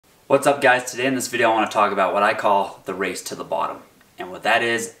What's up, guys? Today in this video I want to talk about what I call the race to the bottom. And what that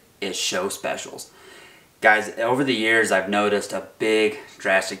is show specials. Guys, over the years I've noticed a big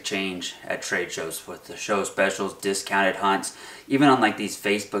drastic change at trade shows with the show specials, discounted hunts. Even on like these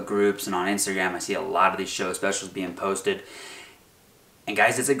Facebook groups and on Instagram I see a lot of these show specials being posted. And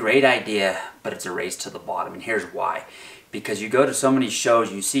guys, it's a great idea, but it's a race to the bottom. And here's why. Because you go to so many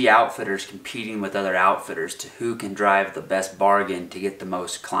shows, you see outfitters competing with other outfitters to who can drive the best bargain to get the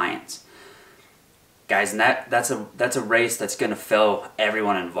most clients. Guys, and that's a race that's going to fill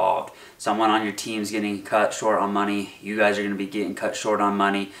everyone involved. Someone on your team's getting cut short on money. You guys are going to be getting cut short on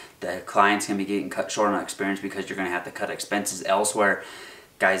money. The client's going to be getting cut short on experience because you're going to have to cut expenses elsewhere.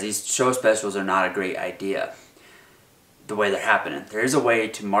 Guys, these show specials are not a great idea the way they're happening. There is a way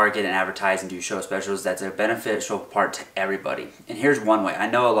to market and advertise and do show specials that's a beneficial part to everybody. And here's one way. I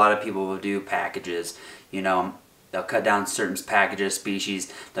know a lot of people will do packages. You know, they'll cut down certain packages,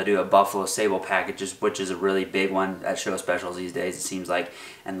 species. They'll do a buffalo sable packages, which is a really big one at show specials these days, it seems like.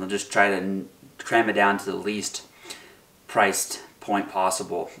 And they'll just try to cram it down to the least priced point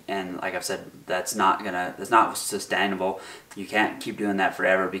possible. And like I've said, that's not sustainable. You can't keep doing that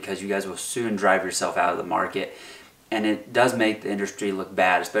forever because you guys will soon drive yourself out of the market. And it does make the industry look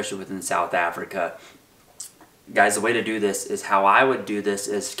bad, especially within South Africa. Guys, the way to do this is how I would do this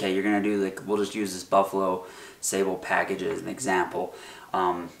is, okay, you're going to do like, we'll just use this buffalo sable package as an example.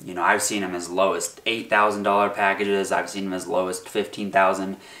 You know, I've seen them as low as $8,000 packages. I've seen them as low as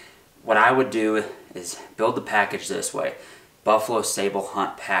 $15,000. What I would do is build the package this way. Buffalo sable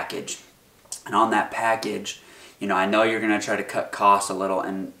hunt package. And on that package, you know, I know you're going to try to cut costs a little,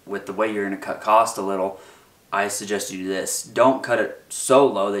 and with the way you're going to cut costs a little, I suggest you do this. Don't cut it so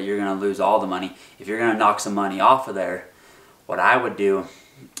low that you're going to lose all the money. If you're going to knock some money off of there, what I would do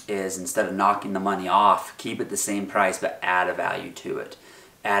is instead of knocking the money off, keep it the same price but add a value to it.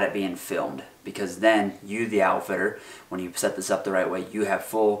 Add it being filmed. Because then you, the outfitter, when you set this up the right way, you have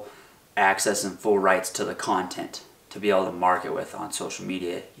full access and full rights to the content to be able to market with on social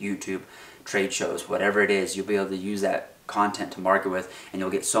media, YouTube, trade shows, whatever it is. You'll be able to use that content to market with, and you'll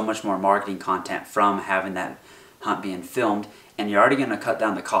get so much more marketing content from having that hunt being filmed, and you're already going to cut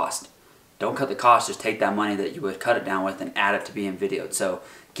down the cost. Don't cut the cost, just take that money that you would cut it down with and add it to being videoed. So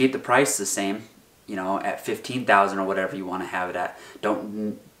keep the price the same, you know, at $15,000 or whatever you want to have it at.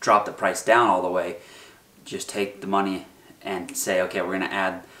 Don't drop the price down all the way. Just take the money and say, okay, we're going to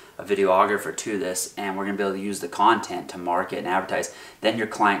add a videographer to this, and we're going to be able to use the content to market and advertise. Then your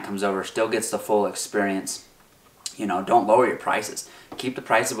client comes over, still gets the full experience. You know, don't lower your prices. Keep the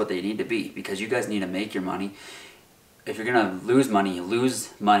prices what they need to be, because you guys need to make your money. If you're going to lose money, you lose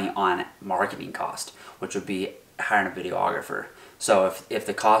money on marketing cost, which would be hiring a videographer. So if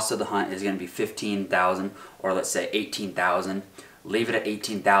the cost of the hunt is going to be $15,000 or let's say $18,000, leave it at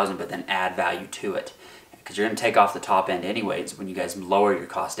 $18,000 but then add value to it. Because you're going to take off the top end anyways when you guys lower your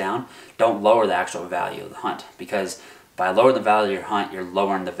cost down. Don't lower the actual value of the hunt, because by lowering the value of your hunt, you're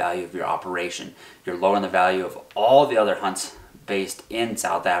lowering the value of your operation. You're lowering the value of all the other hunts based in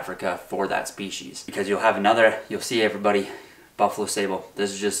South Africa for that species. Because you'll see everybody, buffalo sable,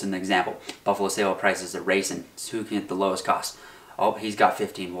 this is just an example. Buffalo sable prices are racing. So who can get the lowest cost? Oh, he's got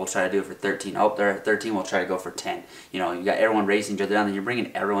 15, we'll try to do it for 13. Oh, they're at 13, we'll try to go for 10. You know, you got everyone racing each other down, and you're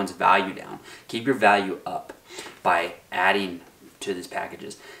bringing everyone's value down. Keep your value up by adding to these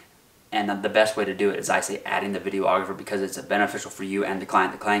packages. And the best way to do it is, I say, adding the videographer, because it's beneficial for you and the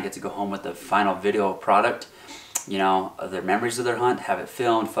client. The client gets to go home with the final video product, you know, of their memories of their hunt, have it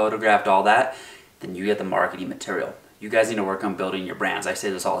filmed, photographed, all that. Then you get the marketing material. You guys need to work on building your brands. I say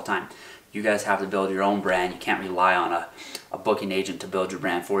this all the time. You guys have to build your own brand. You can't rely on a booking agent to build your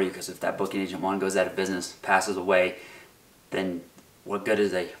brand for you, because if that booking agent, one, goes out of business, passes away, then what good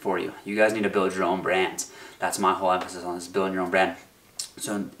is they for you? You guys need to build your own brands. That's my whole emphasis on this, building your own brand.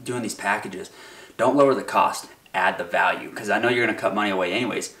 So doing these packages, don't lower the cost, add the value, because I know you're going to cut money away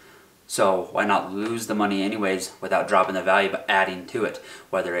anyways. So why not lose the money anyways without dropping the value but adding to it?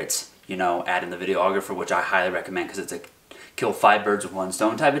 Whether it's, you know, adding the videographer, which I highly recommend because it's a kill 5 birds with 1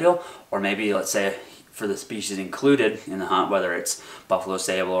 stone type of deal, or maybe let's say for the species included in the hunt, whether it's buffalo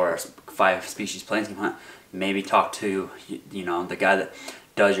sable or a 5 species plainscape hunt, maybe talk to, you know, the guy that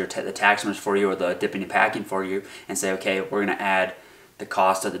does your the taxidermist for you or the dipping and packing for you, and say, okay, we're going to add the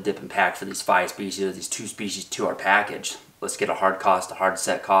cost of the dip and pack for these 5 species or these 2 species to our package. Let's get a hard cost, a hard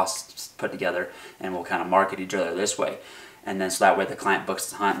set cost put together, and we'll kind of market each other this way. And then so that way the client books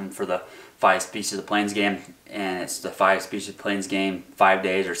the hunting for the 5 species of plains game, and it's the 5 species of plains game 5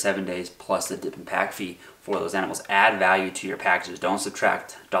 days or 7 days plus the dip and pack fee for those animals. Add value to your packages. Don't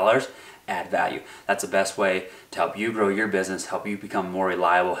subtract dollars, add value. That's the best way to help you grow your business, help you become more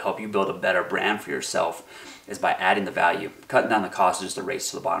reliable, help you build a better brand for yourself, is by adding the value. Cutting down the cost is just a race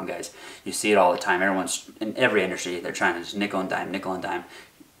to the bottom, guys. You see it all the time. Everyone's in every industry, they're trying to just nickel and dime,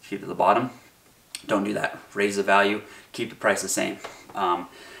 keep to the bottom. Don't do that. Raise the value, keep the price the same.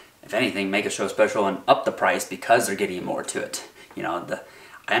 If anything, make a show special and up the price because they're getting more to it. You know,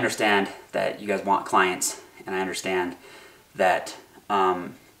 I understand that you guys want clients, and I understand that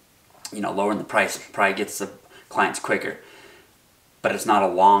you know, lowering the price probably gets the clients quicker, but it's not a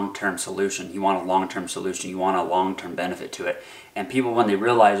long-term solution. You want a long-term solution. You want a long-term benefit to it. And people, when they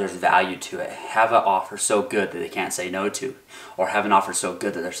realize there's value to it, have an offer so good that they can't say no to, or have an offer so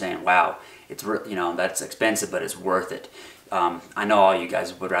good that they're saying, wow, it's, you know, that's expensive, but it's worth it. I know all you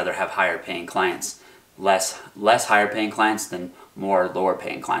guys would rather have higher paying clients, less higher paying clients than more lower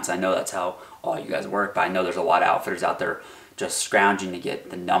paying clients. I know that's how all you guys work, but I know there's a lot of outfitters out there just scrounging to get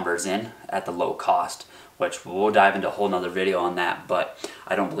the numbers in at the low cost, which we'll dive into a whole nother video on that, but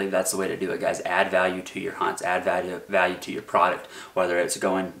I don't believe that's the way to do it, guys. Add value to your hunts, add value to your product, whether it's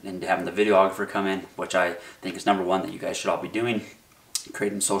going and having the videographer come in, which I think is number one that you guys should all be doing,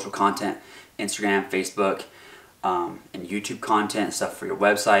 creating social content, Instagram, Facebook, and YouTube content and stuff for your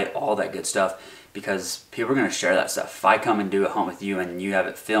website, all that good stuff, because people are going to share that stuff. If I come and do a hunt with you and you have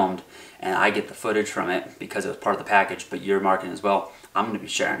it filmed and I get the footage from it because it was part of the package, but you're marketing as well, I'm going to be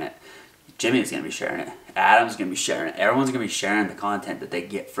sharing it. Jimmy's going to be sharing it. Adam's going to be sharing it. Everyone's going to be sharing the content that they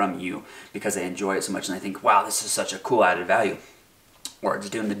get from you because they enjoy it so much and they think, wow, this is such a cool added value. Or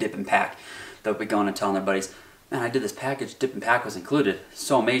just doing the dip and pack. They'll be going and telling their buddies, man, I did this package, dip and pack was included. It's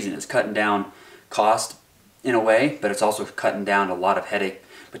so amazing. It's cutting down cost in a way, but it's also cutting down a lot of headache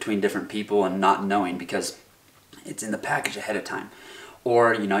between different people and not knowing because it's in the package ahead of time.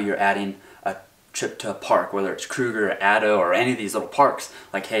 Or, you know, you're adding a trip to a park, whether it's Kruger or Addo or any of these little parks.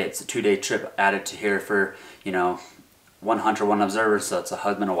 Like, hey, it's a 2-day trip added to here for, you know, one hunter, one observer, so it's a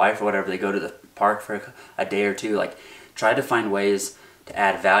husband and wife or whatever. They go to the park for a day or two. Like, try to find ways to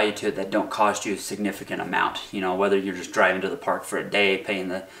add value to it that don't cost you a significant amount. You know, whether you're just driving to the park for a day, paying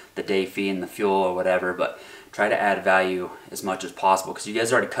the day fee and the fuel or whatever, but try to add value as much as possible because you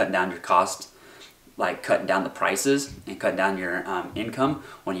guys are already cutting down your costs, like cutting down the prices and cutting down your income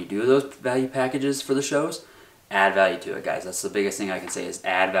when you do those value packages for the shows. Add value to it, guys. That's the biggest thing I can say is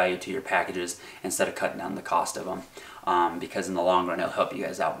add value to your packages instead of cutting down the cost of them because in the long run it'll help you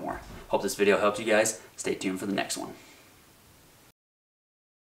guys out more. Hope this video helped you guys. Stay tuned for the next one.